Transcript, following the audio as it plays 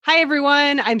Hi,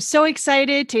 everyone. I'm so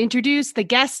excited to introduce the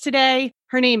guest today.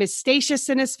 Her name is Stacia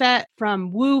Synnestvedt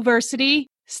from Wooversity.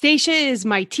 Stacia is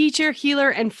my teacher, healer,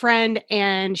 and friend,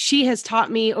 and she has taught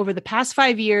me over the past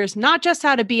 5 years, not just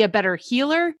how to be a better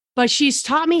healer, but she's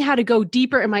taught me how to go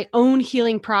deeper in my own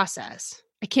healing process.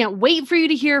 I can't wait for you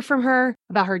to hear from her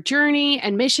about her journey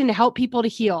and mission to help people to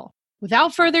heal.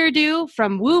 Without further ado,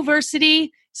 from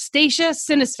Wooversity, Stacia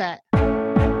Synnestvedt.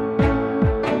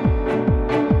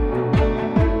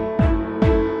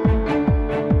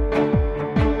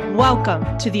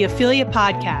 Welcome to the Affiliate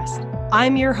Podcast.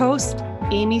 I'm your host,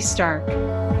 Amy Stark.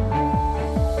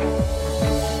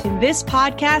 In this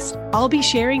podcast, I'll be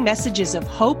sharing messages of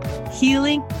hope,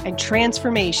 healing, and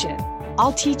transformation.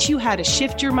 I'll teach you how to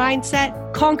shift your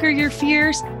mindset, conquer your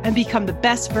fears, and become the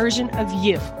best version of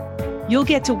you. You'll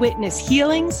get to witness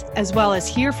healings as well as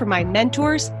hear from my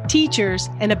mentors, teachers,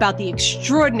 and about the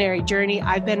extraordinary journey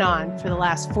I've been on for the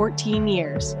last 14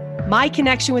 years. My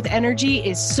connection with energy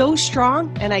is so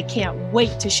strong, and I can't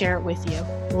wait to share it with you.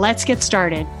 Let's get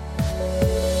started.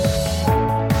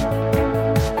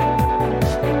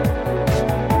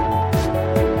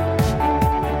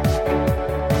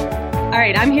 All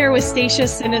right, I'm here with Stacia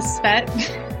Synnestvedt,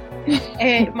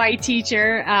 my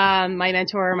teacher, my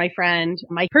mentor, my friend,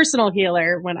 my personal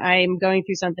healer. When I'm going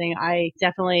through something, I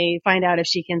definitely find out if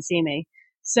she can see me.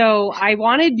 So I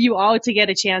wanted you all to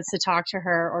get a chance to talk to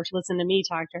her or to listen to me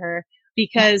talk to her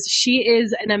because she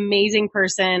is an amazing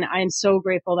person. I'm so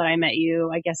grateful that I met you.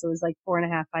 I guess it was like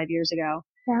 4.5, 5 years ago.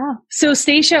 Yeah. So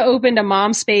Stacia opened a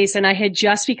mom space and I had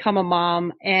just become a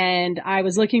mom and I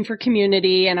was looking for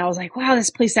community and I was like, wow,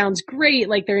 this place sounds great.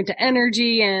 Like they're into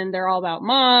energy and they're all about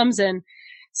moms. And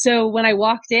so when I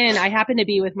walked in, I happened to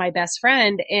be with my best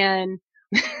friend and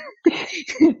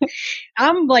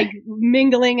I'm like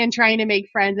mingling and trying to make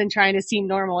friends and trying to seem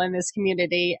normal in this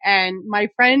community. And my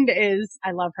friend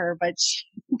I love her, but she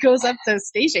goes up to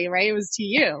Stacia, right? It was to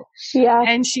you. Yeah.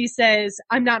 And she says,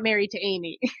 I'm not married to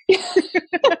Amy.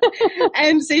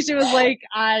 And Stacia was like,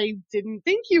 I didn't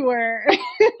think you were.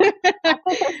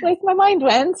 That's like my mind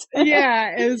went.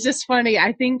 Yeah, it was just funny.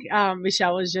 I think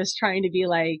Michelle was just trying to be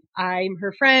like, I'm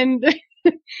her friend.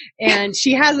 And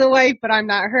she has a wife, but I'm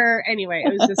not her. Anyway,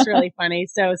 it was just really funny.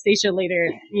 So Stacia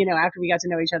later, after we got to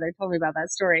know each other, told me about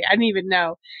that story. I didn't even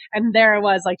know. And there I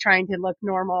was like trying to look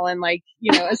normal and like,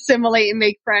 assimilate and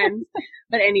make friends.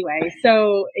 But anyway,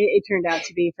 so it turned out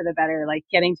to be for the better, like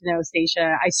getting to know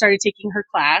Stacia. I started taking her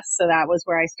class. So that was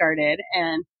where I started.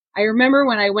 And I remember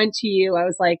when I went to you, I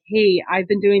was like, hey, I've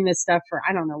been doing this stuff for,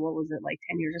 I don't know, what was it, like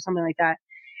 10 years or something like that.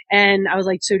 And I was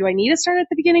like, so do I need to start at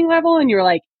the beginning level? And you were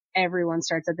like, everyone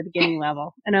starts at the beginning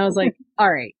level. And I was like, all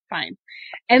right, fine.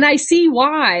 And I see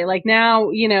why. Like now,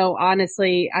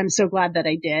 honestly, I'm so glad that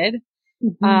I did.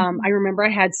 Mm-hmm. I remember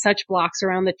I had such blocks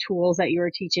around the tools that you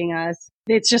were teaching us.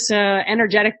 It's just a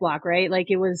energetic block, right? Like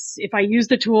it was, if I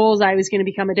used the tools, I was going to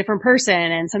become a different person.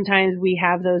 And sometimes we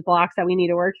have those blocks that we need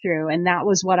to work through. And that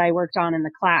was what I worked on in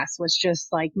the class, was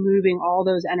just like moving all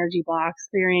those energy blocks,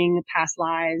 clearing past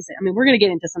lives. I mean, we're going to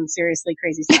get into some seriously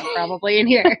crazy stuff probably in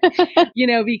here,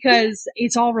 because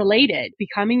it's all related.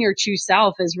 Becoming your true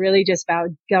self is really just about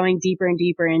going deeper and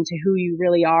deeper into who you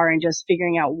really are and just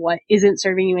figuring out what isn't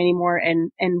serving you anymore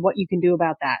and what you can do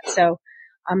about that. So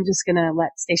I'm just going to let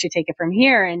Stacia take it from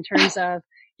here in terms of,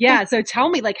 so tell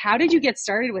me, like, how did you get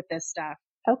started with this stuff?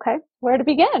 Okay. Where to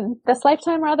begin? This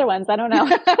lifetime or other ones? I don't know.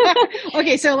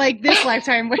 Okay. So like this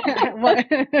lifetime,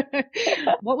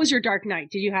 what was your dark night?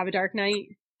 Did you have a dark night?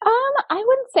 I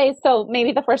wouldn't say so.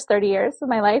 Maybe the first 30 years of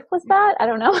my life was that. I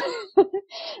don't know.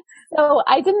 So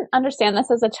I didn't understand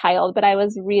this as a child, but I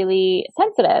was really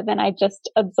sensitive and I just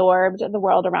absorbed the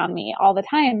world around me all the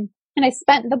time. And I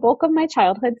spent the bulk of my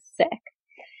childhood sick.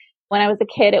 When I was a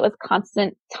kid, it was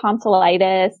constant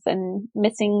tonsillitis and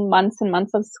missing months and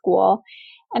months of school.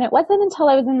 And it wasn't until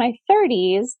I was in my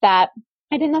 30s that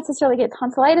I didn't necessarily get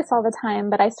tonsillitis all the time,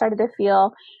 but I started to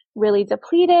feel really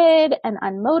depleted and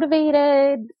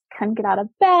unmotivated, couldn't get out of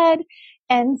bed,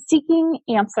 and seeking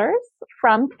answers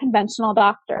from conventional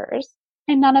doctors.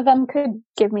 And none of them could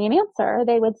give me an answer.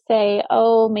 They would say,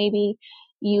 oh, maybe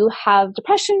you have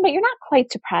depression, but you're not quite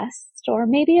depressed. Or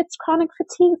maybe it's chronic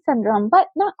fatigue syndrome, but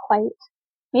not quite.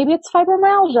 Maybe it's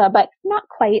fibromyalgia, but not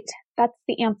quite. That's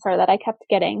the answer that I kept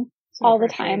getting all the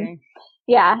time.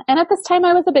 Yeah. And at this time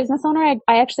I was a business owner.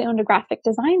 I actually owned a graphic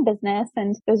design business,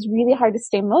 and it was really hard to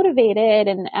stay motivated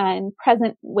and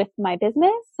present with my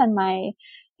business and my,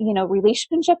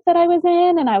 relationship that I was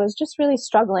in. And I was just really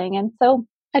struggling. And so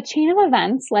a chain of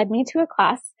events led me to a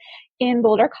class in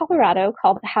Boulder, Colorado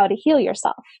called How to Heal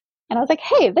Yourself. And I was like,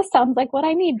 hey, this sounds like what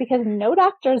I need because no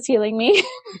doctor is healing me.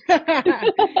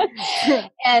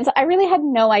 And I really had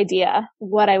no idea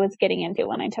what I was getting into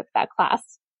when I took that class.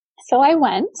 So I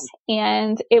went,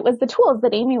 and it was the tools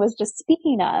that Amy was just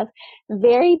speaking of,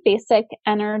 very basic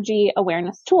energy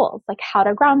awareness tools, like how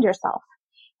to ground yourself,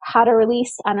 how to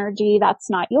release energy that's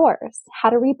not yours,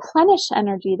 how to replenish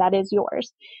energy that is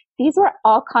yours. These were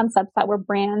all concepts that were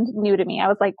brand new to me. I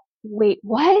was like, wait,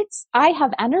 what? I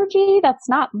have energy that's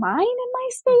not mine in my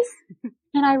space?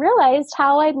 And I realized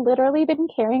how I'd literally been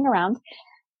carrying around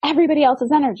everybody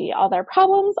else's energy, all their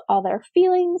problems, all their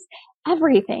feelings,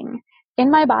 everything in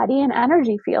my body and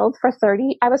energy field for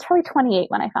I was probably 28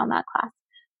 when I found that class.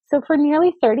 So for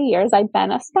nearly 30 years, I'd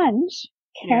been a sponge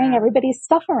carrying everybody's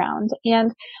stuff around.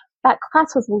 And that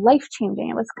class was life-changing.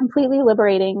 It was completely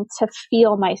liberating to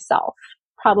feel myself,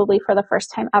 probably for the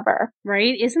first time ever.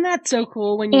 Right? Isn't that so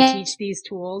cool when you teach these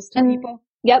tools to people?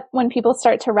 Yep. When people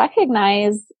start to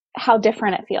recognize how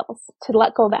different it feels to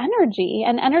let go of energy.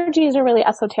 And energy is a really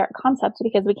esoteric concept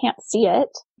because we can't see it.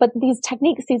 But these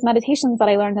techniques, these meditations that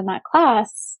I learned in that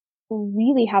class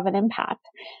really have an impact.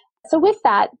 So with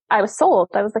that, I was sold.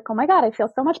 I was like, oh my God, I feel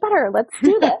so much better. Let's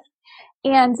do this.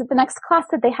 And the next class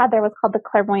that they had there was called the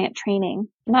clairvoyant training.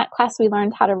 In that class, we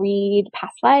learned how to read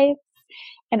past lives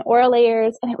and aura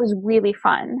layers. And it was really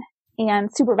fun and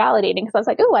super validating because I was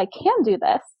like, oh, I can do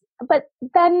this. But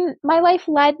then my life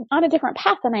led on a different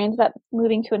path, and I ended up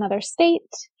moving to another state,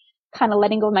 kind of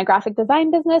letting go of my graphic design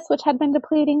business, which had been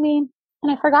depleting me.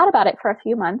 And I forgot about it for a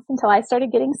few months until I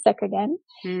started getting sick again.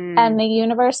 And the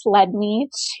universe led me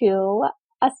to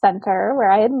a center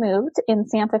where I had moved in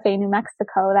Santa Fe, New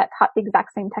Mexico, that taught the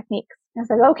exact same techniques. And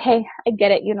I was like, okay, I get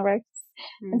it, universe.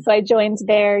 And so I joined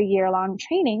their year-long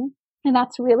training. And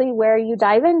that's really where you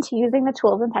dive into using the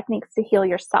tools and techniques to heal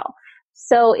yourself.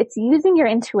 So it's using your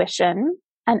intuition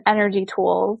and energy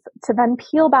tools to then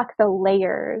peel back the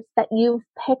layers that you've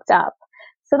picked up.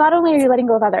 So not only are you letting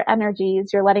go of other energies,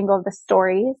 you're letting go of the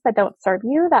stories that don't serve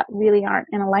you, that really aren't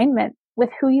in alignment with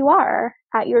who you are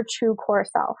at your true core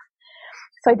self.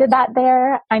 So I did that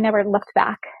there. I never looked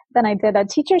back. Then I did a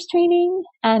teacher's training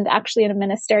and actually in a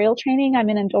ministerial training. I'm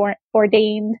an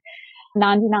ordained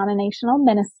non-denominational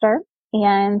minister.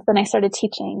 And then I started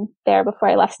teaching there before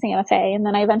I left Santa Fe. And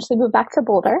then I eventually moved back to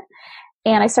Boulder.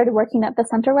 And I started working at the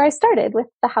center where I started with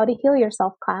the How to Heal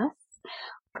Yourself class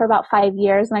for about 5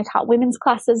 years. And I taught women's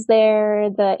classes there,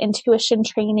 the intuition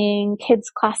training, kids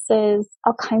classes,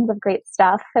 all kinds of great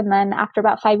stuff. And then after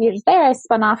about 5 years there, I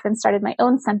spun off and started my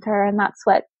own center. And that's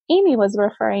what Amy was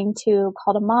referring to,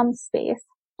 called a mom space.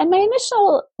 And my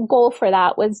initial goal for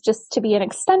that was just to be an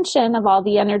extension of all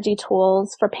the energy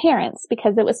tools for parents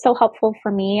because it was so helpful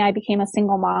for me. I became a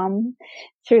single mom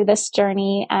through this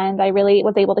journey, and I really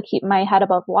was able to keep my head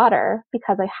above water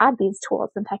because I had these tools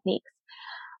and techniques.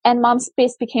 And Mom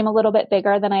Space became a little bit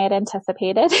bigger than I had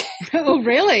anticipated. Oh,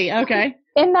 really? Okay.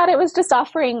 In that it was just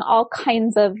offering all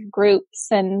kinds of groups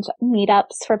and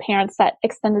meetups for parents that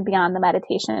extended beyond the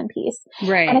meditation piece.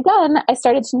 Right. And again, I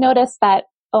started to notice that,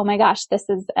 oh my gosh, this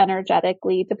is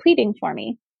energetically depleting for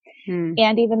me.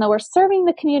 And even though we're serving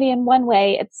the community in one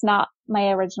way, it's not my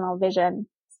original vision.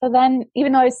 So then,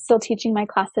 even though I was still teaching my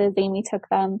classes, Amy took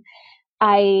them,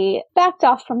 I backed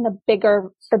off from the bigger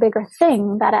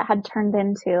thing that it had turned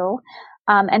into,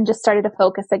 and just started to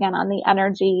focus again on the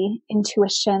energy,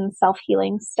 intuition,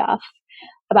 self-healing stuff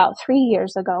about 3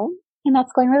 years ago. And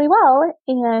that's going really well.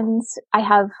 And I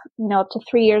have, up to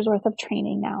 3 years worth of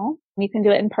training now. You can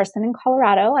do it in person in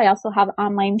Colorado. I also have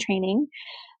online training.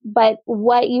 But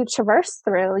what you traverse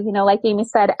through, like Amy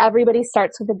said, everybody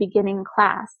starts with a beginning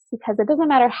class because it doesn't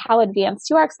matter how advanced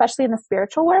you are, especially in the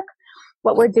spiritual work.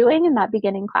 What we're doing in that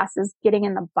beginning class is getting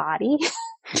in the body.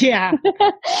 Yeah,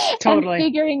 totally. And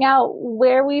figuring out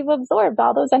where we've absorbed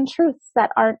all those untruths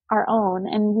that aren't our own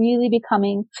and really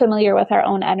becoming familiar with our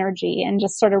own energy and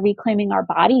just sort of reclaiming our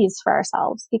bodies for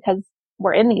ourselves because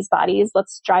we're in these bodies.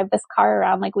 Let's drive this car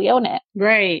around like we own it.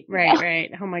 Right.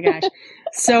 Oh my gosh.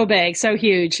 So big, so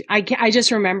huge. I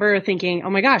just remember thinking, oh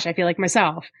my gosh, I feel like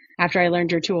myself after I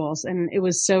learned your tools, and it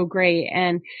was so great.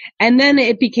 And then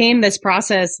it became this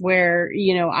process where,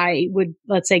 I would,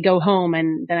 let's say, go home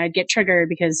and then I'd get triggered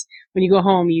because when you go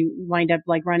home, you wind up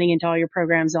like running into all your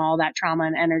programs and all that trauma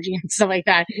and energy and stuff like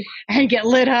that and get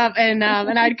lit up. And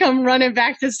I'd come running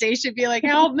back to Stacia and be like,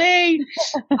 help me.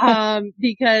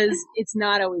 Because it's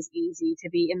not always easy to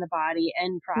be in the body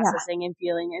and processing and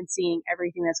feeling and seeing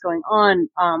everything that's going on,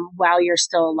 while you're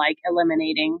still like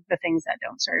eliminating the things that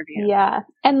don't serve you. Yeah.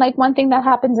 And like one thing that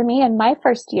happened to me in my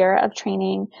first year of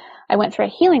training, I went through a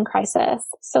healing crisis.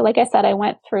 So like I said, I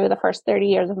went through the first 30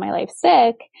 years of my life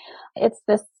sick. It's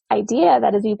this idea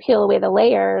that as you peel away the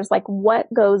layers, like what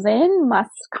goes in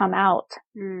must come out.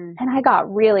 And I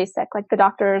got really sick. Like the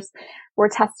doctors were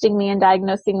testing me and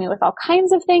diagnosing me with all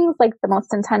kinds of things, like the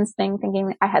most intense thing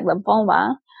thinking I had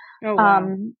lymphoma. Oh,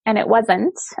 wow. And it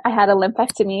wasn't. I had a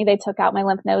lympectomy. They took out my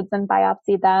lymph nodes and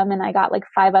biopsied them. And I got like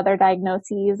 5 other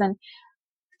diagnoses and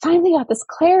finally got this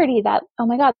clarity that, oh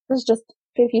my God, this is just,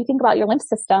 if you think about your lymph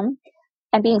system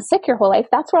and being sick your whole life,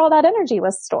 that's where all that energy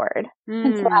was stored.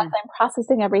 And so as I'm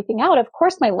processing everything out, of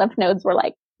course, my lymph nodes were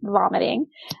like vomiting.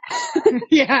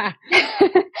 Yeah.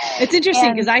 It's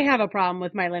interesting because I have a problem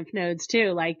with my lymph nodes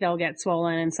too. Like they'll get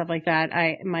swollen and stuff like that.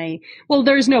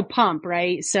 There's no pump,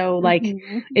 right? So like,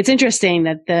 it's interesting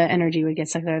that the energy would get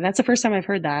stuck there. That's the first time I've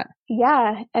heard that.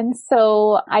 Yeah. And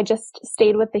so I just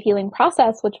stayed with the healing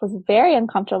process, which was very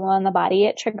uncomfortable in the body.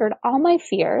 It triggered all my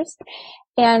fears.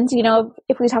 And, you know,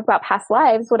 if we talk about past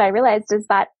lives, what I realized is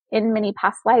that in many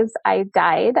past lives, I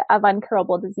died of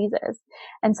incurable diseases.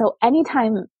 And so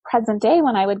anytime present day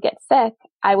when I would get sick,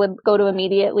 I would go to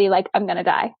immediately like, I'm going to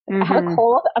die. If I have a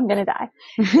cold, I'm going to die.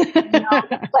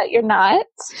 But you're not.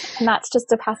 And that's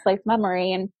just a past life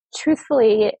memory. And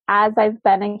truthfully, as I've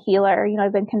been a healer, you know,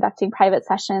 I've been conducting private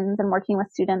sessions and working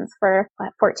with students for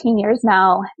 14 years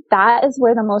now. That is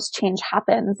where the most change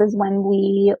happens, is when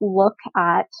we look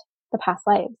at the past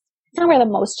lives. It's not where the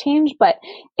most change, but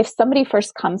if somebody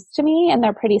first comes to me and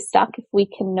they're pretty stuck, if we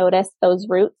can notice those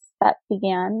roots that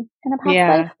began in a past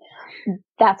life,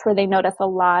 that's where they notice a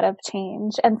lot of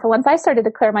change. And so once I started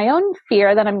to clear my own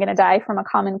fear that I'm going to die from a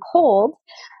common cold,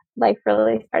 life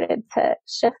really started to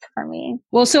shift for me.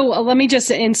 Well, so let me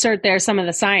just insert there some of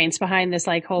the science behind this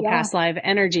like whole past life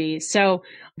energy. So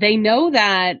they know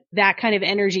that that kind of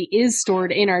energy is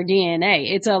stored in our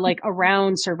DNA. It's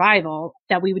around survival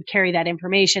that we would carry that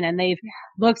information. And they've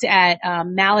looked at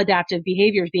maladaptive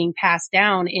behaviors being passed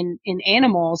down in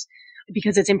animals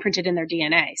because it's imprinted in their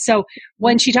DNA. So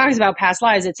when she talks about past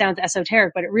lives, it sounds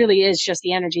esoteric, but it really is just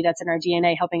the energy that's in our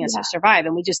DNA helping us to survive.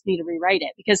 And we just need to rewrite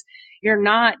it, because you're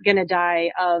not going to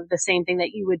die of the same thing that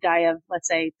you would die of, let's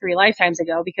say 3 lifetimes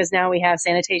ago, because now we have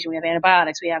sanitation, we have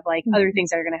antibiotics, we have like other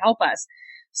things that are going to help us.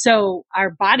 So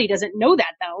our body doesn't know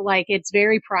that though. Like it's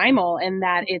very primal in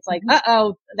that it's like,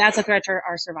 that's a threat to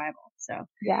our survival. So,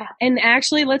 and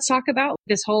actually let's talk about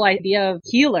this whole idea of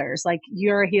healers. Like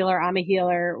you're a healer, I'm a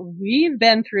healer. We've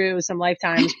been through some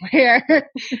lifetimes where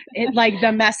it like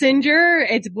the messenger,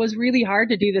 it was really hard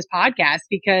to do this podcast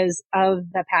because of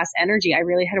the past energy. I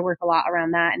really had to work a lot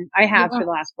around that. And I have for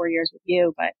the last 4 years with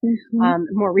you, but,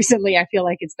 more recently I feel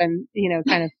like it's been,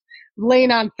 kind of laying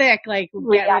on thick, like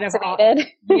get rid of all,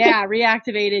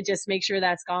 reactivated, just make sure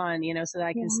that's gone, so that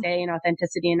I can stay in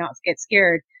authenticity and not get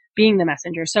scared being the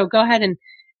messenger. So go ahead and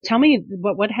tell me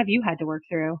what have you had to work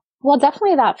through? Well,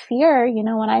 definitely that fear,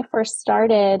 when I first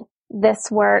started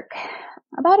this work,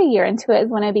 about a year into it is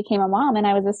when I became a mom, and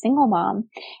I was a single mom.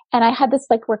 And I had this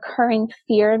like recurring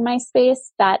fear in my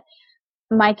space that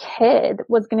my kid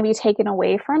was going to be taken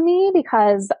away from me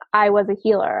because I was a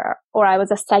healer or I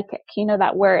was a psychic,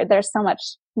 that word. There's so much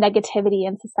negativity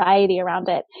in society around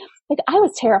it. Like I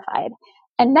was terrified.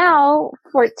 And now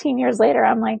 14 years later,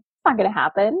 I'm like, it's not going to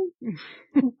happen.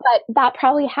 But that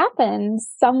probably happened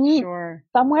somewhere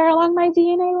along my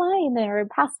DNA line or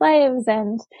past lives.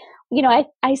 And,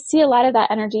 I see a lot of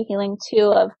that energy healing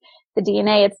too of the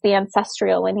DNA. It's the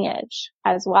ancestral lineage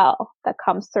as well that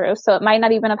comes through. So it might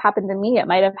not even have happened to me. It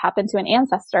might have happened to an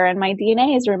ancestor and my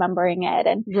DNA is remembering it.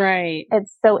 And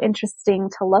it's so interesting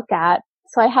to look at.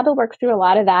 So I had to work through a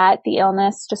lot of that, the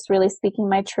illness, just really speaking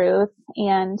my truth.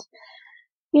 And,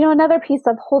 another piece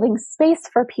of holding space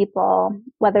for people,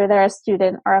 whether they're a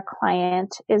student or a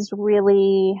client, is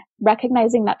really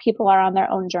recognizing that people are on their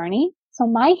own journey. So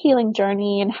my healing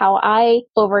journey and how I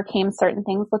overcame certain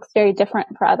things looks very different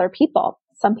for other people.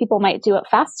 Some people might do it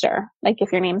faster. Like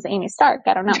if your name's Amy Stark,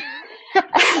 I don't know.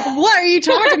 What are you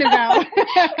talking about?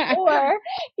 Or,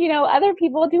 other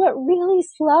people do it really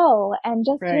slow and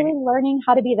just really learning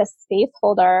how to be the space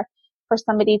holder for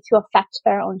somebody to affect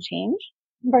their own change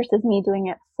versus me doing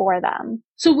it for them.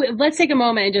 So let's take a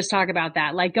moment and just talk about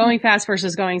that. Like going fast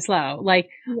versus going slow. Like,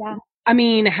 I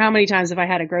mean, how many times have I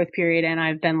had a growth period and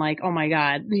I've been like, oh my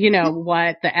God,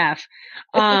 what the F?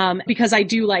 Because I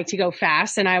do like to go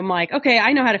fast and I'm like, okay,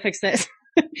 I know how to fix this.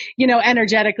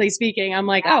 Energetically speaking, I'm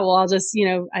like, oh, well, I'll just,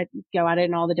 I go at it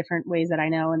in all the different ways that I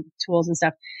know and tools and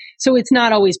stuff. So it's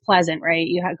not always pleasant, right?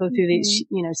 You have to go through these,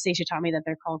 Stacia taught me that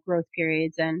they're called growth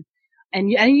periods and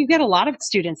you get a lot of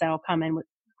students that will come in with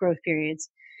growth periods.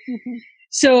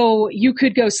 So you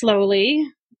could go slowly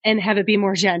and have it be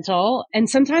more gentle. And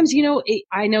sometimes,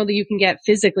 I know that you can get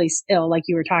physically ill, like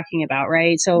you were talking about,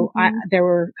 right? So there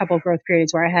were a couple of growth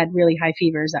periods where I had really high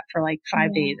fevers that for like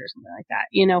 5 days or something like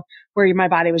that, where my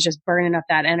body was just burning up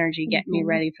that energy, getting me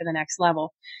ready for the next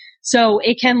level. So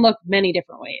it can look many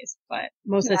different ways, but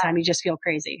most of the time you just feel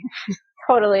crazy.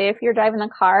 Totally. If you're driving the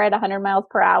car at 100 miles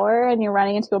per hour and you're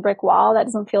running into a brick wall, that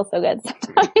doesn't feel so good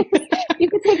sometimes. You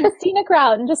could take the scenic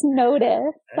route and just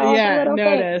notice.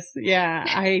 Notice. Yeah.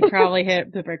 I probably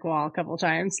hit the brick wall a couple of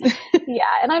times. Yeah.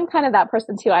 And I'm kind of that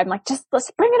person too. I'm like, just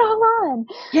let's bring it all on.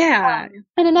 Yeah.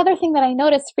 And another thing that I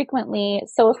notice frequently,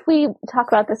 so if we talk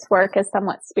about this work as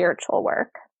somewhat spiritual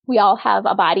work, we all have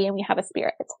a body and we have a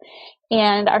spirit.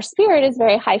 And our spirit is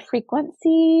very high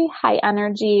frequency, high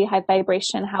energy, high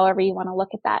vibration, however you want to look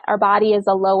at that. Our body is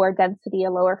a lower density, a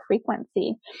lower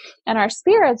frequency. And our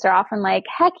spirits are often like,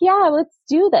 heck yeah, let's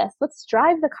do this. Let's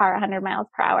drive the car 100 miles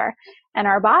per hour. And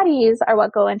our bodies are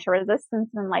what go into resistance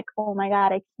and like, oh my God,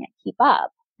 I can't keep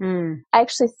up. I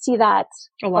actually see that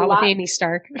a lot with Amy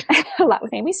Stark. A lot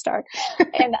with Amy Stark.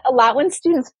 And a lot when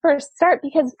students first start,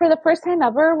 because for the first time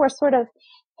ever, we're sort of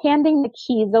handing the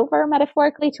keys over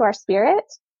metaphorically to our spirit,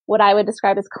 what I would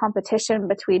describe as competition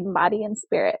between body and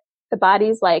spirit. The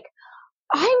body's like,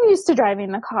 I'm used to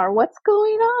driving the car. What's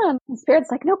going on? And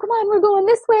spirit's like, no, come on, we're going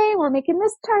this way. We're making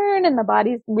this turn. And the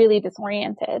body's really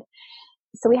disoriented.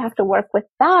 So we have to work with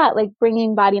that, like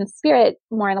bringing body and spirit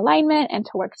more in alignment and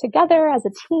to work together as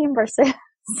a team versus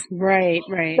right.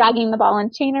 dragging the ball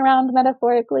and chain around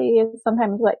metaphorically is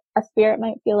sometimes what a spirit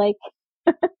might feel like.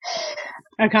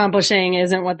 Accomplishing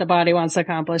isn't what the body wants to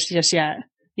accomplish just yet.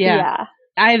 Yeah.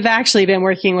 I've actually been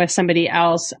working with somebody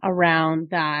else around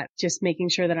that, just making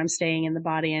sure that I'm staying in the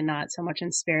body and not so much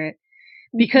in spirit.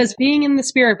 Because being in the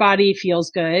spirit body feels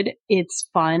good. It's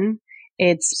fun.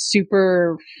 It's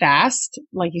super fast.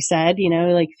 Like you said,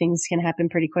 like things can happen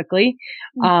pretty quickly.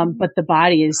 But the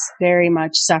body is very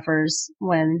much suffers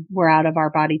when we're out of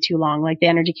our body too long. Like the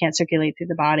energy can't circulate through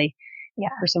the body. Yeah.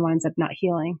 The person winds up not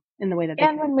healing in the way that they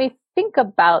can. When we think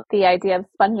about the idea of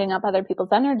sponging up other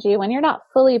people's energy, when you're not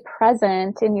fully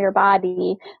present in your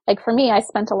body, like for me, I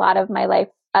spent a lot of my life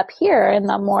up here in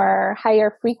the more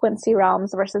higher frequency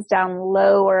realms versus down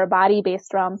low or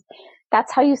body-based realms.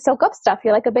 That's how you soak up stuff.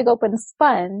 You're like a big open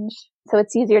sponge. So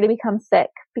it's easier to become sick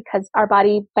because our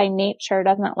body by nature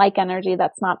doesn't like energy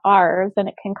that's not ours, and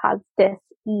it can cause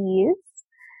dis-ease.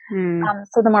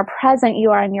 So the more present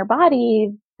you are in your body,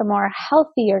 the more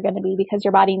healthy you're going to be because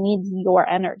your body needs your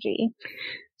energy.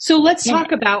 So let's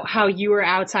talk about how you were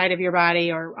outside of your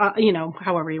body or,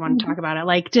 however you want to talk about it,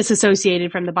 like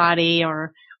disassociated from the body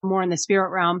or more in the spirit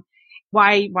realm.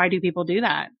 Why do people do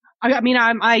that?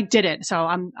 I did it, so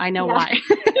I know why.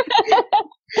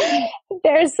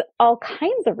 There's all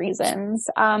kinds of reasons.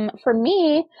 For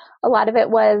me, a lot of it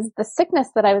was the sickness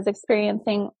that I was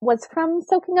experiencing was from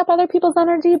soaking up other people's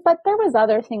energy, but there was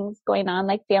other things going on,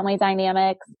 like family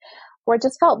dynamics, where it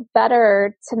just felt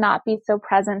better to not be so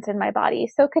present in my body.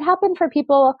 So it could happen for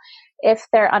people if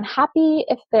they're unhappy,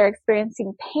 if they're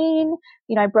experiencing pain.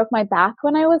 I broke my back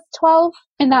when I was 12,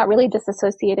 and that really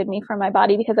disassociated me from my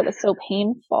body because it was so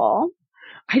painful.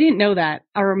 I didn't know that,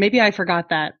 or maybe I forgot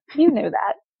that. You knew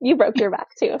that. You broke your back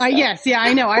too. So. Yes. Yeah,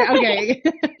 I know. Okay.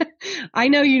 I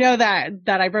know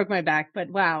that I broke my back, but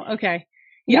wow. Okay.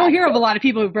 You don't hear of a lot of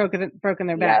people who've broken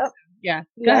their backs. Yeah.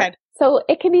 Go ahead. So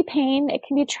it can be pain. It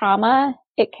can be trauma.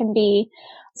 It can be,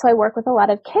 so I work with a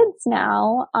lot of kids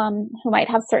now, who might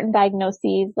have certain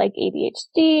diagnoses like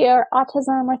ADHD or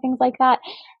autism or things like that.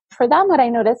 For them, what I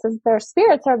notice is their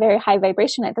spirits are very high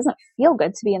vibration. It doesn't feel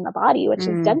good to be in the body, which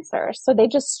is denser. So they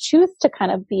just choose to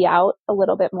kind of be out a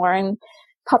little bit more and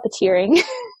puppeteering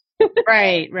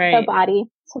right the body.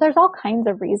 So there's all kinds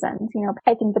of reasons.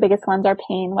 I think the biggest ones are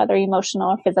pain, whether emotional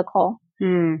or physical,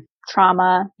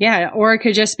 trauma. Yeah. Or it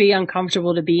could just be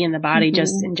uncomfortable to be in the body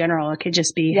just in general. It could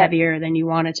just be heavier than you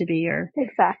want it to be.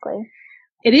 Exactly.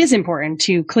 It is important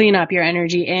to clean up your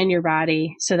energy and your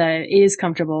body so that it is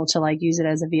comfortable to like use it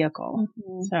as a vehicle.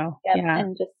 So,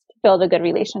 and just build a good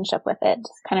relationship with it.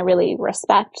 Just kind of really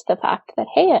respect the fact that,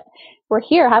 hey, we're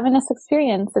here having this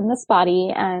experience in this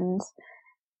body and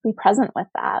be present with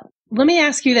that. Let me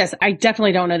ask you this. I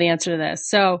definitely don't know the answer to this.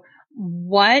 So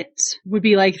what would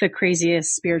be like the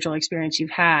craziest spiritual experience you've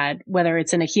had, whether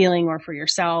it's in a healing or for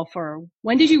yourself, or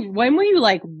when were you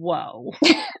like, whoa?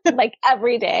 Like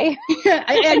every day.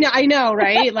 I know,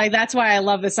 right? Like that's why I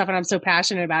love this stuff and I'm so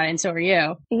passionate about it. And so are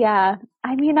you. Yeah.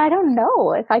 I don't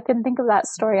know if I can think of that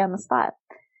story on the spot.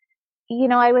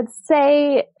 I would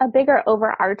say a bigger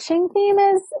overarching theme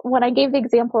is when I gave the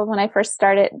example of when I first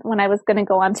started, when I was going to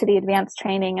go on to the advanced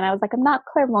training and I was like, I'm not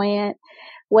clairvoyant.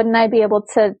 wouldn't I be able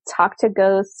to talk to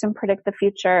ghosts and predict the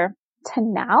future, to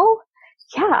now?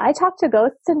 Yeah, I talk to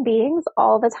ghosts and beings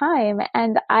all the time.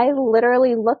 And I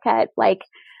literally look at like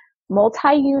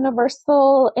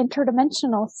multi-universal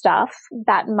interdimensional stuff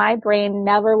that my brain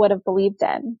never would have believed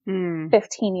in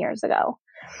 15 years ago.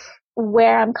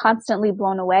 Where I'm constantly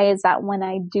blown away is that when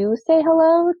I do say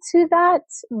hello to that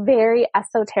very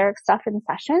esoteric stuff in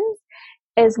sessions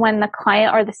is when the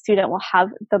client or the student will have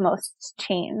the most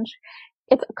change.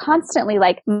 It's constantly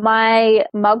like my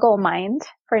muggle mind,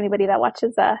 for anybody that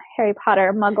watches Harry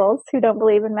Potter, muggles who don't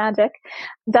believe in magic,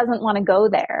 doesn't want to go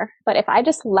there. But if I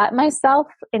just let myself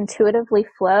intuitively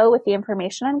flow with the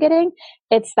information I'm getting,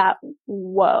 it's that,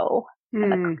 whoa.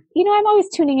 And I'm always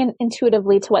tuning in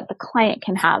intuitively to what the client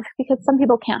can have, because some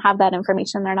people can't have that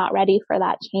information. They're not ready for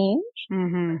that change.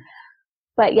 Mm-hmm.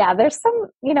 But yeah, there's some,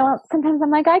 sometimes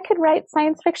I'm like, I could write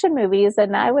science fiction movies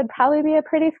and I would probably be a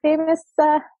pretty famous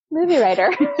movie writer.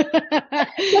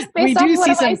 We do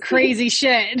see some crazy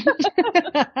shit.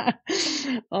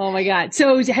 Oh my God.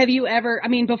 So have you ever,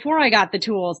 before I got the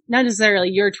tools, not necessarily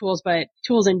your tools, but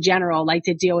tools in general, like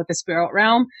to deal with the spirit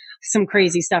realm, some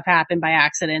crazy stuff happened by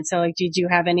accident. So like, did you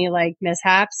have any like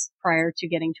mishaps prior to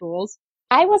getting tools?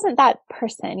 I wasn't that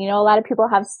person. A lot of people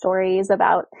have stories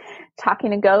about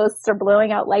talking to ghosts or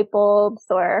blowing out light bulbs,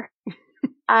 or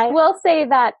I will say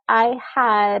that I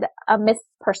had a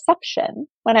misperception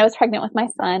when I was pregnant with my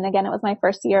son. Again, it was my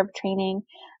first year of training.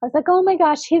 I was like, oh my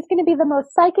gosh, he's going to be the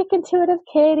most psychic, intuitive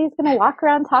kid. He's going to walk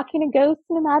around talking to ghosts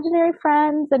and imaginary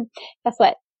friends. And guess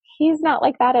what? He's not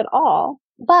like that at all,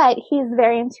 but he's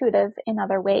very intuitive in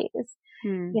other ways.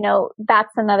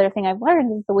 That's another thing I've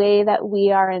learned is the way that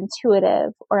we are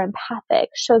intuitive or empathic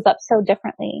shows up so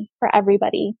differently for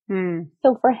everybody.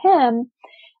 So for him,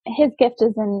 his gift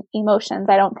is in emotions.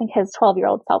 I don't think his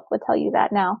 12-year-old self would tell you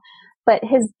that now, but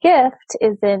his gift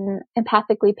is in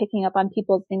empathically picking up on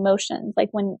people's emotions. Like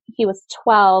when he was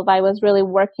 12, I was really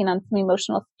working on some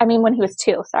when he was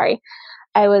 2,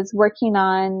 I was working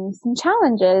on some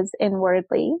challenges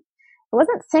inwardly. I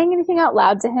wasn't saying anything out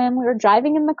loud to him. We were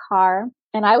driving in the car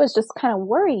and I was just kind of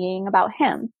worrying about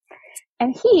him.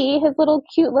 And his little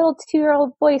cute little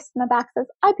 2-year-old voice in the back says,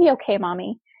 "I'd be okay,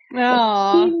 mommy." He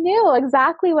knew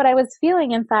exactly what I was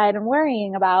feeling inside and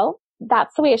worrying about.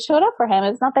 That's the way it showed up for him.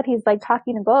 It's not that he's like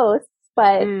talking to ghosts,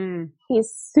 but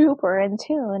he's super in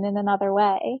tune in another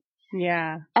way.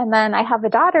 Yeah. And then I have a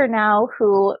daughter now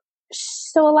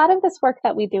so a lot of this work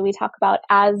that we do, we talk about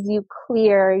as you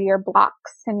clear your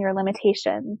blocks and your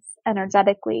limitations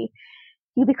energetically,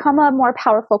 you become a more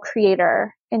powerful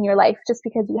creator in your life just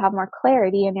because you have more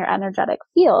clarity in your energetic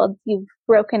field. You've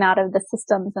broken out of the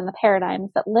systems and the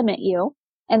paradigms that limit you.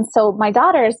 And so my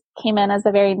daughters came in as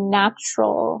a very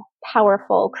natural,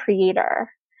 powerful creator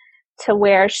to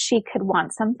where she could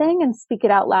want something and speak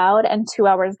it out loud. And 2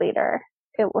 hours later,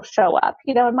 it will show up.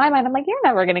 In my mind, I'm like, you're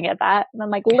never going to get that. And I'm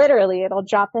like, literally, it'll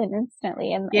drop in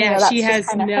instantly. And she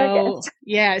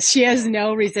has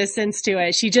no resistance to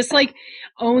it. She just like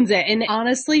owns it. And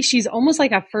honestly, she's almost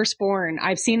like a firstborn.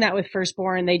 I've seen that with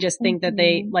firstborn. They just think that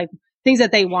they like things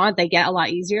that they want, they get a lot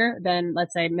easier than,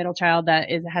 let's say, middle child that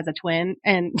has a twin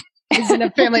and is in a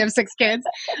family of 6 kids.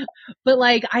 But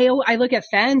like, I look at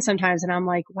Fen sometimes and I'm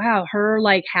like, wow, her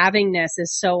like havingness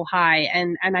is so high.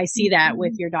 And I see that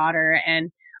with your daughter.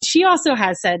 And she also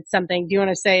has said something. Do you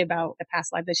want to say about the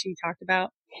past life that she talked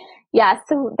about? Yeah.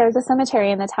 So there's a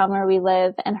cemetery in the town where we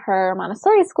live and her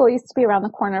Montessori school used to be around the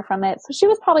corner from it. So she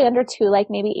was probably under 2, like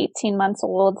maybe 18 months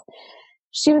old.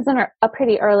 She was a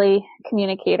pretty early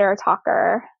communicator,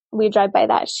 talker. We drive by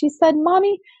that. She said,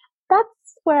 "Mommy, that's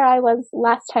where I was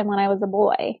last time when I was a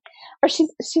boy." Or she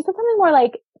said something more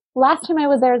like, "Last time I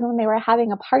was there was when they were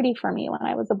having a party for me when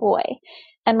I was a boy."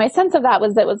 And my sense of that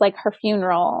was it was like her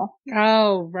funeral.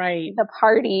 Oh, right. The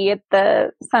party at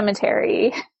the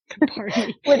cemetery.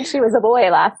 Party. When she was a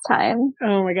boy last time.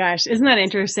 Oh my gosh. Isn't that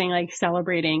interesting? Like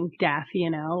celebrating death,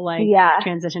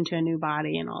 transition to a new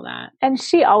body and all that. And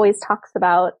she always talks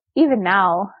about, even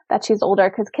now that she's older,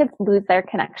 because kids lose their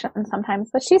connection sometimes,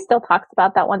 but she still talks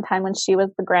about that one time when she was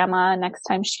the grandma, next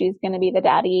time she's going to be the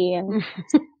daddy. And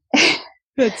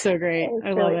that's so great.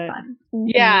 I love it. Fun.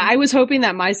 Yeah. I was hoping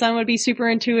that my son would be super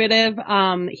intuitive.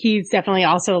 He's definitely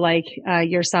also like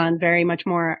your son, very much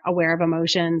more aware of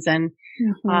emotions and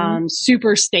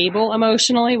super stable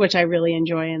emotionally, which I really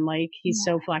enjoy. And like, he's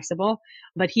so flexible,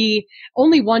 but he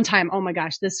only one time, oh my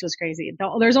gosh, this was crazy.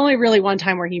 There's only really one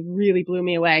time where he really blew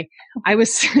me away. I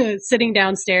was sitting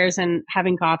downstairs and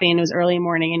having coffee and it was early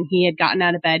morning and he had gotten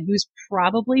out of bed. He was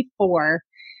probably 4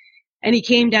 and he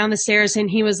came down the stairs and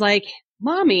he was like,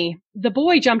 "Mommy, the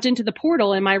boy jumped into the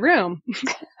portal in my room."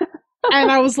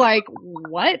 And I was like,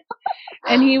 what?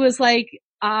 And he was like,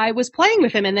 I was playing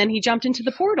with him and then he jumped into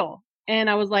the portal. And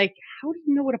I was like, how do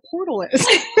you know what a portal is?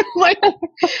 Like,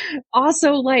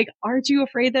 also, like, aren't you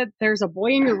afraid that there's a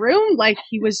boy in your room? Like,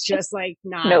 he was just like,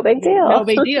 No big deal. no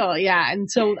big deal. Yeah. And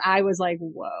so I was like,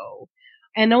 whoa.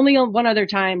 And only one other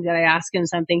time did I ask him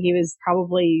something. He was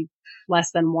probably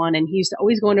less than one. And he used to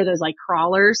always go into those like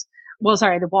crawlers. Well,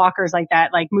 sorry, the walkers like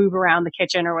that, like move around the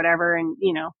kitchen or whatever. And,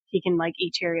 you know, he can like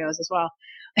eat Cheerios as well.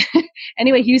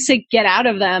 Anyway, he used to get out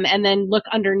of them and then look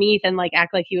underneath and like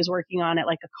act like he was working on it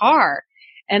like a car.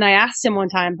 And I asked him one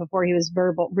time before he was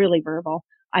really verbal.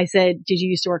 I said, did you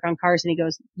used to work on cars? And he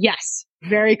goes, yes,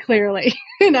 very clearly,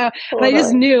 you know, and I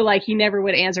just knew like he never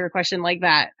would answer a question like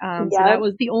that. So that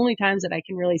was the only times that I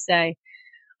can really say,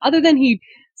 other than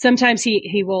sometimes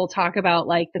he will talk about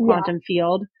like the quantum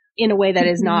field in a way that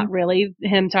is not really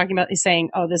him talking about, he's saying,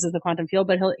 oh, this is the quantum field,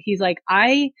 but he's like,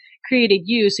 I created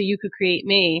you so you could create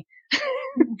me.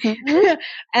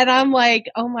 And I'm like,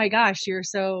 oh my gosh, you're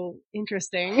so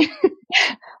interesting.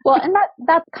 Well, and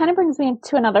that kind of brings me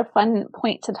to another fun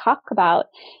point to talk about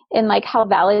in like how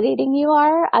validating you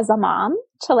are as a mom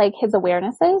to like his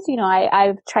awarenesses. You know,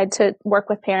 I've tried to work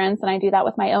with parents and I do that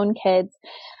with my own kids.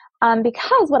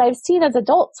 Because what I've seen as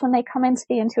adults when they come into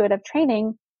the intuitive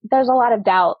training, there's a lot of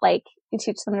doubt. Like you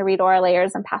teach them to read aura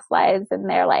layers and past lives, and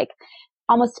they're like,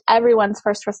 almost everyone's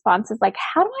first response is like,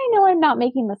 how do I know I'm not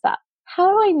making this up? How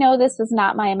do I know this is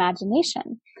not my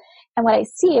imagination? And what I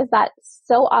see is that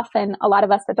so often a lot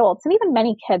of us adults, and even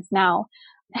many kids now,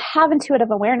 have intuitive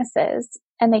awarenesses,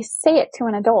 and they say it to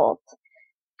an adult.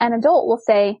 An adult will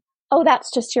say, oh,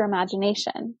 that's just your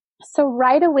imagination. So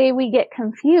right away we get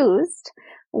confused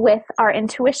with our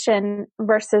intuition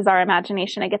versus our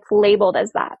imagination. It gets labeled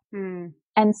as that.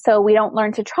 And so we don't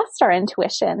learn to trust our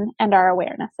intuition and our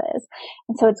awarenesses.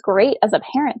 And so it's great as a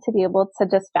parent to be able to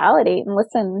just validate and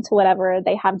listen to whatever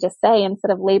they have to say instead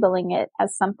of labeling it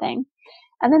as something.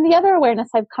 And then the other awareness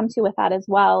I've come to with that as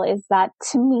well is that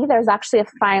to me, there's actually a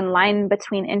fine line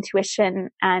between intuition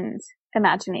and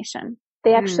imagination.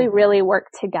 They actually really work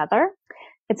together.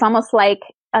 It's almost like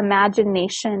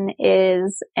imagination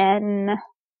is I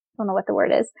don't know what the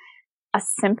word is, a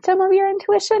symptom of your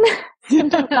intuition.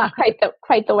 Symptom is not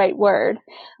quite the right word,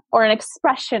 or an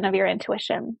expression of your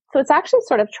intuition. So it's actually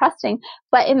sort of trusting,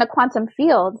 but in the quantum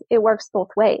field, it works both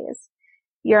ways.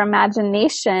 Your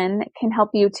imagination can help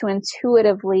you to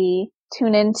intuitively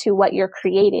tune into what you're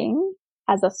creating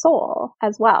as a soul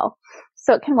as well.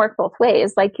 So it can work both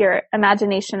ways. Like your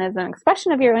imagination is an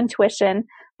expression of your intuition,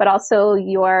 but also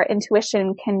your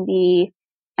intuition can be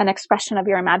an expression of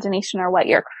your imagination or what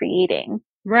you're creating.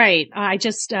 Right. I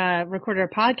just recorded a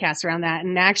podcast around that.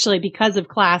 And actually, because of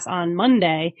class on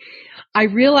Monday, I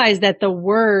realized that the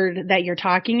word that you're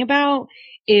talking about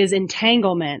is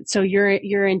entanglement. So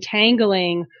you're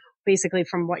entangling, basically,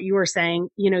 from what you were saying,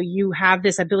 you know, you have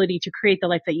this ability to create the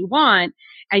life that you want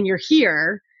and you're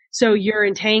here. So you're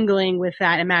entangling with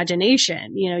that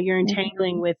imagination, you know, you're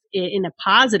entangling with it in a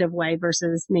positive way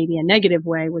versus maybe a negative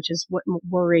way, which is what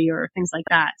worry or things like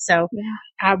that. So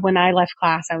when I left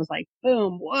class, I was like,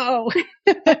 boom, whoa,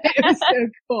 it was so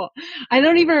cool. I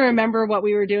don't even remember what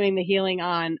we were doing the healing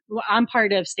on. I'm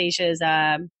part of Stacia's,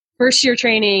 first year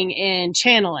training in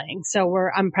channeling. So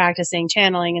I'm practicing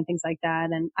channeling and things like that.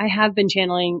 And I have been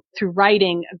channeling through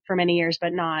writing for many years,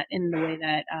 but not in the way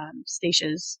that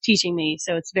Stacia's teaching me.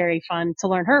 So it's very fun to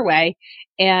learn her way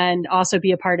and also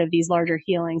be a part of these larger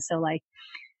healings. So like,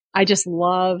 I just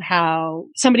love how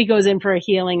somebody goes in for a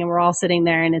healing and we're all sitting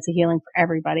there and it's a healing for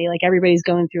everybody. Like everybody's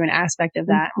going through an aspect of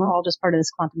that. We're all just part of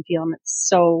this quantum field, and it's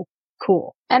so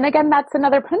cool. And again, that's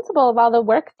another principle of all the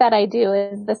work that I do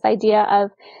is this idea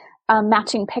of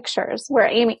matching pictures, where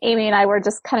Amy and I were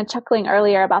just kind of chuckling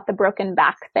earlier about the broken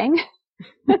back thing.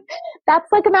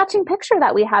 That's like a matching picture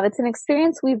that we have. It's an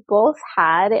experience we've both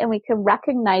had, and we can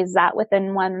recognize that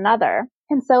within one another.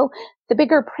 And so the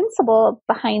bigger principle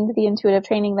behind the intuitive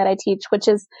training that I teach, which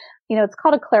is, you know, it's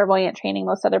called a clairvoyant training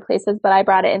most other places, but I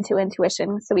brought it into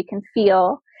intuition so we can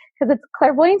feel, because it's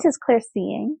clairvoyant is clear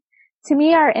seeing. To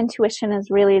me, our intuition is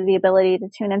really the ability to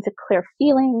tune into clear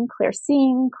feeling, clear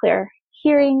seeing, clear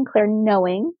hearing, clear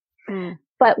knowing.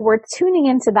 But we're tuning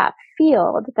into that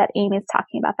field that Amy's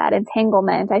talking about, that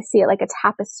entanglement. I see it like a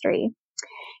tapestry.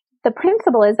 The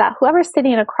principle is that whoever's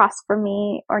sitting across from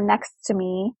me or next to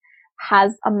me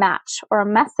has a match or a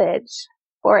message,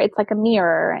 or it's like a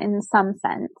mirror in some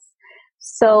sense.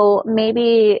 So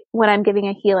maybe when I'm giving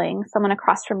a healing, someone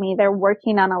across from me, they're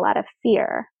working on a lot of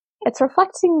fear. It's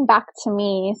reflecting back to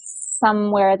me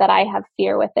somewhere that I have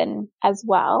fear within as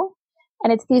well.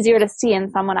 And it's easier to see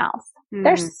in someone else.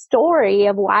 Their story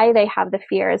of why they have the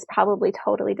fear is probably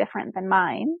totally different than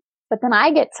mine. But then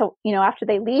I get to, after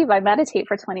they leave, I meditate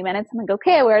for 20 minutes. I'm like,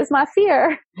 okay, where's my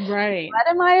fear? Right. What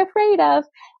am I afraid of?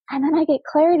 And then I get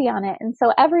clarity on it. And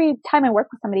so every time I work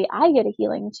with somebody, I get a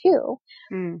healing too.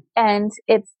 And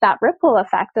it's that ripple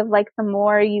effect of like, the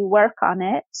more you work on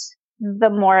it, the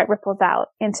more it ripples out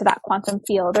into that quantum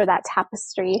field or that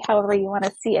tapestry, however you want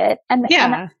to see it. And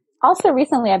also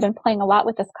recently I've been playing a lot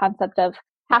with this concept of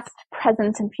past,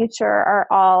 present, and future are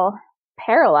all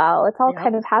parallel. It's all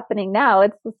kind of happening now.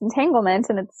 It's this entanglement,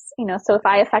 and it's, so if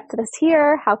I affect this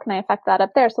here, how can I affect that up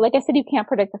there? So like I said, you can't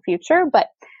predict the future, but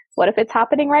what if it's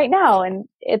happening right now? And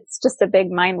it's just a big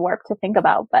mind work to think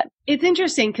about. But it's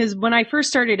interesting because when I first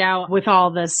started out with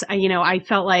all this, I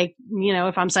felt like,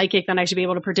 if I'm psychic, then I should be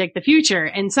able to predict the future.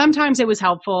 And sometimes it was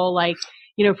helpful, like,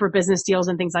 for business deals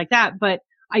and things like that. But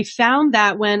I found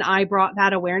that when I brought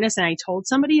that awareness and I told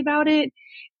somebody about it,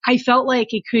 I felt like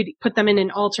it could put them in an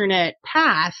alternate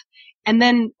path. And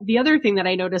then the other thing that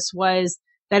I noticed was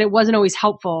that it wasn't always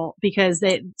helpful because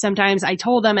sometimes I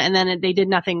told them and then they did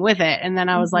nothing with it. And then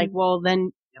I was like, well,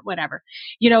 then whatever,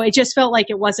 it just felt like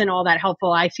it wasn't all that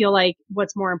helpful. I feel like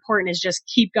what's more important is just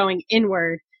keep going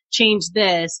inward, change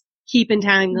this, keep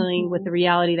entangling with the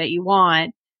reality that you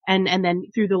want. And then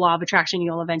through the law of attraction,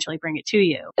 you'll eventually bring it to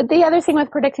you. The other thing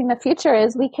with predicting the future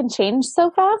is we can change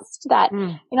so fast that,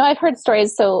 I've heard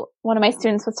stories. So one of my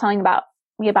students was telling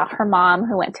me about her mom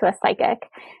who went to a psychic,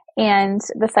 and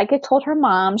the psychic told her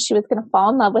mom she was going to fall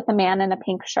in love with a man in a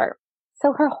pink shirt.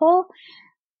 So her whole,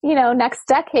 next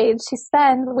decade she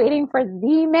spends waiting for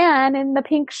the man in the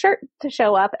pink shirt to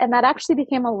show up. And that actually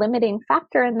became a limiting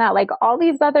factor in that, like, all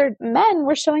these other men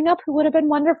were showing up who would have been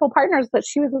wonderful partners, but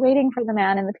she was waiting for the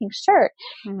man in the pink shirt.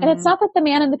 And it's not that the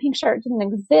man in the pink shirt didn't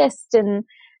exist and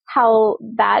how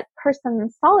that person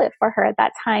saw it for her at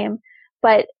that time.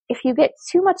 But if you get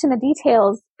too much in the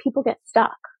details, people get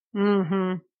stuck.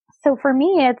 So for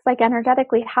me, it's like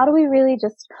energetically, how do we really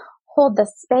just hold the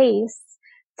space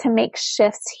to make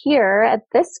shifts here at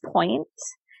this point,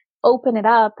 open it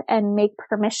up and make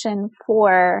permission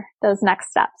for those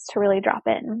next steps to really drop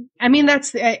in. I mean,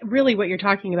 that's really what you're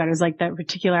talking about is like that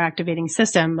reticular activating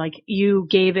system. Like you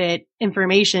gave it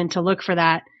information to look for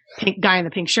that pink guy in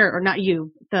the pink shirt, or not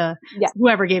you,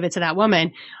 whoever gave it to that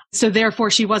woman. So therefore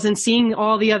she wasn't seeing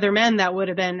all the other men that would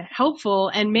have been helpful.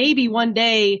 And maybe one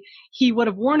day he would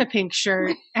have worn a pink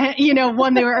shirt,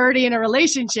 when they were already in a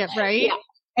relationship. Right. Yeah.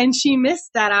 And she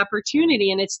missed that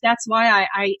opportunity. And that's why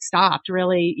I stopped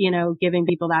really, giving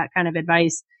people that kind of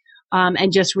advice,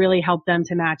 and just really help them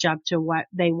to match up to what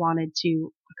they wanted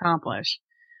to accomplish.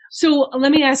 So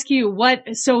let me ask you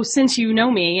so since you know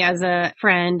me as a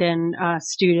friend and a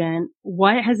student,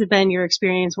 what has it been your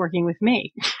experience working with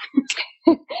me?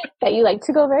 That you like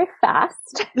to go very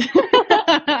fast.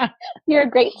 You're a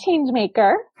great change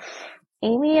maker.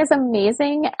 Amy is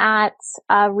amazing at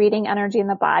reading energy in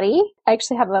the body. I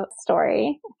actually have a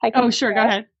story. Oh, sure. Go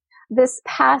ahead. This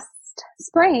past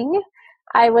spring,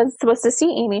 I was supposed to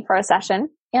see Amy for a session,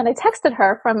 and I texted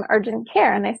her from urgent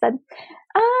care, and I said,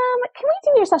 can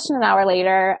we do your session an hour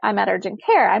later? I'm at urgent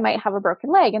care. I might have a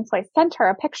broken leg. And so I sent her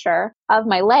a picture of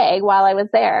my leg while I was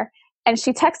there. And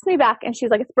she texted me back and she's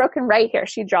like, it's broken right here.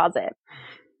 She draws it.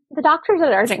 The doctors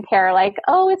at urgent care are like,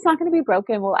 oh, it's not going to be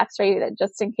broken. We'll x-ray it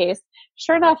just in case.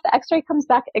 Sure enough, the x-ray comes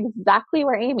back exactly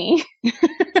where Amy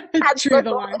had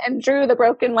circled and drew the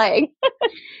broken leg.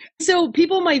 So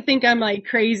people might think I'm like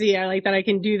crazy or like that I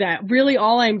can do that. Really,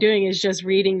 all I'm doing is just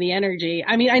reading the energy.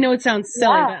 I mean, I know it sounds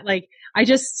silly, but like I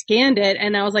just scanned it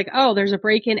and I was like, oh, there's a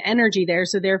break in energy there.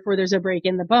 So therefore there's a break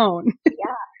in the bone. Yeah.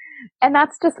 And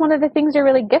that's just one of the things you're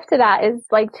really gifted at is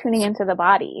like tuning into the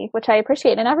body, which I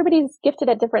appreciate. And everybody's gifted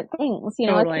at different things.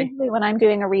 Occasionally when I'm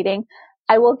doing a reading,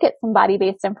 I will get some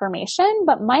body-based information,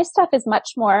 but my stuff is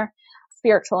much more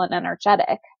spiritual and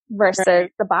energetic versus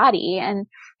the body. And,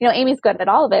 Amy's good at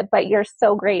all of it, but you're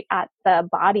so great at the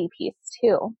body piece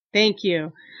too. Thank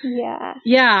you. Yeah.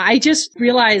 Yeah. I just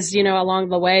realized, along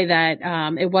the way that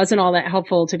it wasn't all that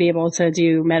helpful to be able to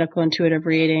do medical intuitive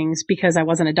readings because I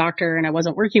wasn't a doctor and I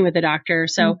wasn't working with a doctor.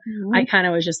 So I kind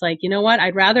of was just like, you know what?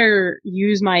 I'd rather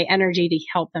use my energy to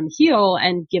help them heal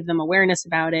and give them awareness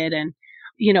about it. And,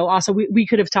 also we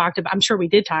could have talked about, I'm sure we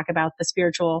did talk about the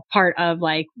spiritual part of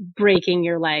like breaking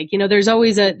your leg. There's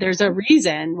always there's a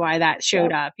reason why that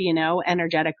showed up,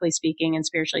 energetically speaking and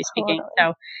spiritually speaking.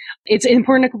 So it's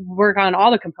important to work on all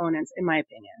the components in my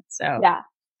opinion. So yeah,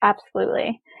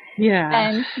 absolutely. Yeah.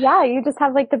 And you just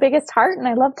have like the biggest heart and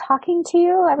I love talking to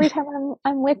you every time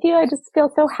I'm with you. I just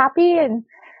feel so happy and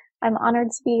I'm honored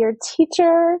to be your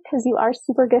teacher because you are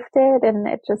super gifted, and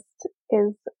it just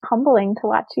is humbling to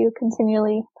watch you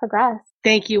continually progress.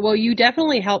 Thank you. Well, you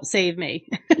definitely helped save me.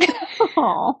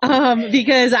 Aww.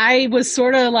 Because I was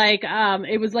sort of like,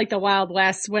 it was like the Wild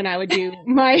West when I would do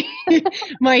my,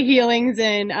 my healings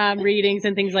and, readings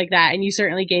and things like that. And you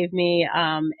certainly gave me,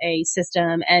 a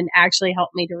system and actually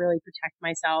helped me to really protect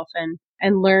myself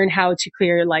and learn how to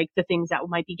clear like the things that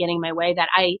might be getting in my way that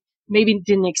I maybe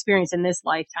didn't experience in this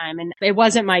lifetime. And it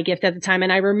wasn't my gift at the time.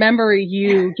 And I remember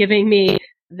you giving me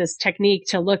this technique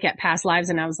to look at past lives.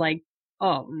 And I was like,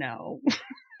 oh no,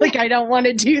 like I don't want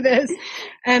to do this.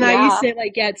 And I used to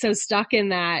like get so stuck in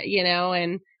that,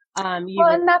 and,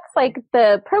 and that's like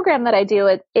the program that I do.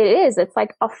 It's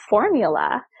like a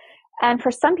formula. And for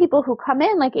some people who come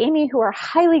in like Amy, who are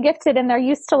highly gifted and they're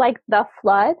used to like the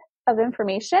flood of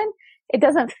information, it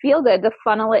doesn't feel good to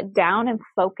funnel it down and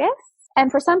focus.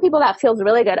 And for some people that feels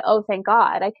really good. Oh, thank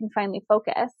God, I can finally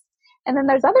focus. And then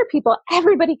there's other people,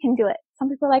 everybody can do it. Some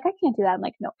people are like, I can't do that. I'm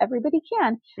like, no, everybody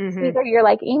can. Mm-hmm. So either you're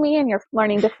like Amy and you're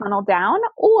learning to funnel down,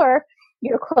 or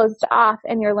you're closed off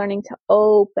and you're learning to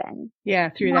open. Yeah,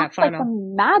 through that funnel. Like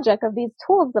the magic of these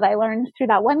tools that I learned through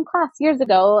that one class years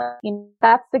ago.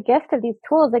 That's the gift of these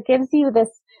tools. It gives you this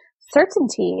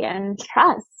certainty and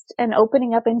trust and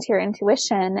opening up into your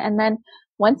intuition. And then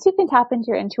once you can tap into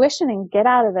your intuition and get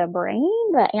out of the brain,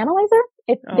 the analyzer,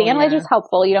 the analyzer is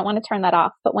helpful. You don't want to turn that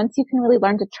off. But once you can really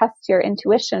learn to trust your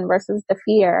intuition versus the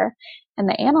fear and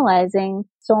the analyzing,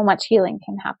 so much healing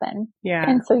can happen. Yeah.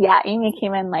 And so, Amy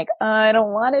came in like, I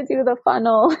don't want to do the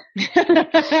funnel.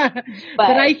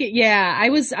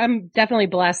 I'm definitely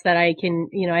blessed that I can,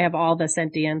 I have all the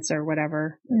sentience or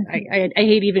whatever. Mm-hmm. I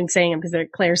hate even saying them because they're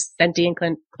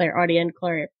clairsentient, clairaudient,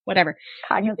 whatever.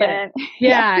 Cognizant.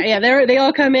 Yeah. They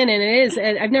all come in,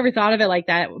 and I've never thought of it like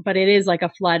that, but it is like a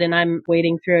flood, and I'm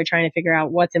wading through it trying to figure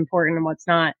out what's important and what's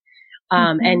not.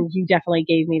 And you definitely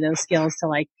gave me those skills to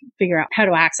like figure out how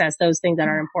to access those things that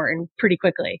are important pretty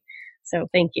quickly. So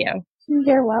thank you.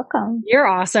 You're welcome. You're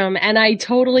awesome. And I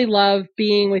totally love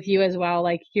being with you as well.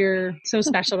 Like you're so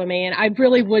special to me, and I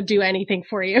really would do anything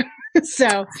for you.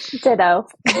 So ditto.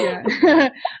 Yeah.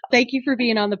 Thank you for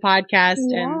being on the podcast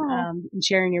and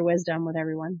sharing your wisdom with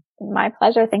everyone. My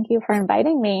pleasure. Thank you for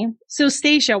inviting me. So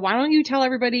Stacia, why don't you tell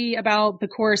everybody about the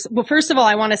course? Well, first of all,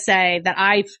 I want to say that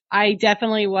I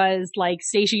definitely was like,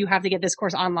 Stacia, you have to get this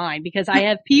course online, because I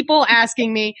have people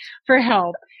asking me for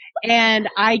help. And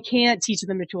I can't teach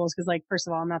them the tools because, like, first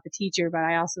of all, I'm not the teacher, but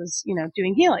I also was,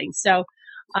 doing healing. So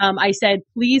I said,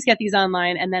 please get these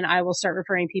online, and then I will start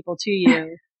referring people to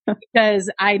you because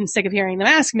I'm sick of hearing them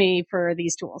ask me for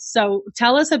these tools. So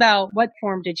tell us about what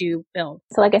form did you build?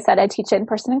 So like I said, I teach in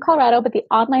person in Colorado, but the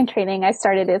online training I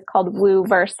started is called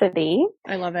Wooversity.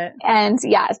 I love it. And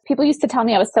people used to tell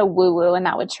me I was so woo-woo, and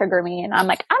that would trigger me. And I'm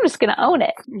like, I'm just going to own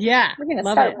it. Yeah. We're going to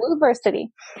start Wooversity.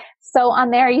 So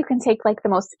on there, you can take like the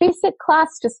most basic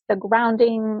class, just the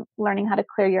grounding, learning how to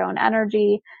clear your own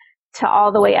energy, to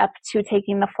all the way up to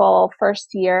taking the full first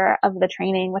year of the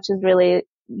training, which is really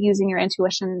using your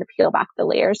intuition to peel back the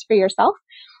layers for yourself.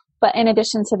 But in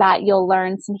addition to that, you'll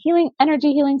learn some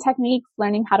energy healing techniques,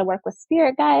 learning how to work with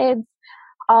spirit guides,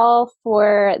 all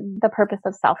for the purpose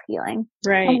of self-healing.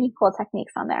 Right. So many cool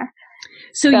techniques on there.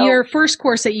 So your first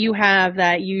course that you have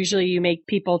that usually you make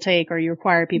people take or you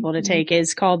require people to take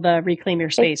is called the Reclaim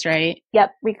Your Space, right?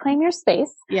 Yep. Reclaim Your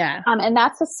Space. Yeah. And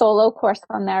that's a solo course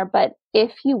on there. But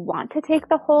if you want to take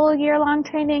the whole year-long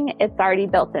training, it's already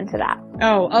built into that.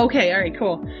 Oh, okay. All right,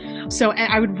 cool. So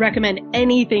I would recommend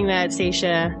anything that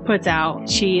Stacia puts out.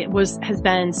 She has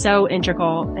been so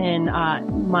integral in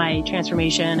my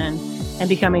transformation and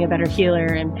becoming a better healer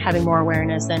and having more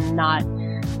awareness and not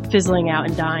fizzling out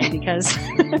and dying because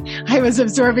I was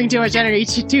absorbing too much energy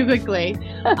too quickly.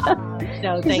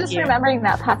 So thank just you. Remembering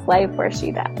that past life where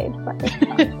she died.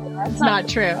 It's not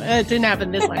true. It didn't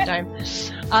happen this lifetime.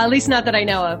 At least not that I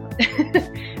know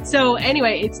of. So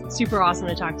anyway, it's super awesome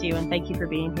to talk to you, and thank you for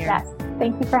being here. Yes.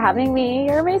 Thank you for having me.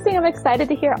 You're amazing. I'm excited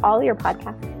to hear all your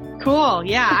podcasts. Cool.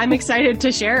 Yeah, I'm excited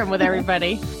to share them with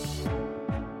everybody.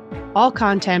 All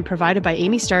content provided by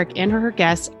Amy Stark and her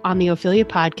guests on the Ophelia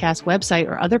Podcast website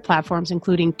or other platforms,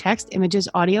 including text, images,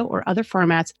 audio, or other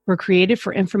formats, were created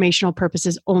for informational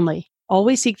purposes only.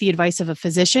 Always seek the advice of a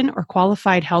physician or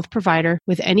qualified health provider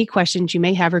with any questions you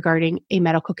may have regarding a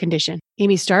medical condition.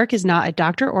 Amy Stark is not a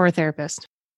doctor or a therapist.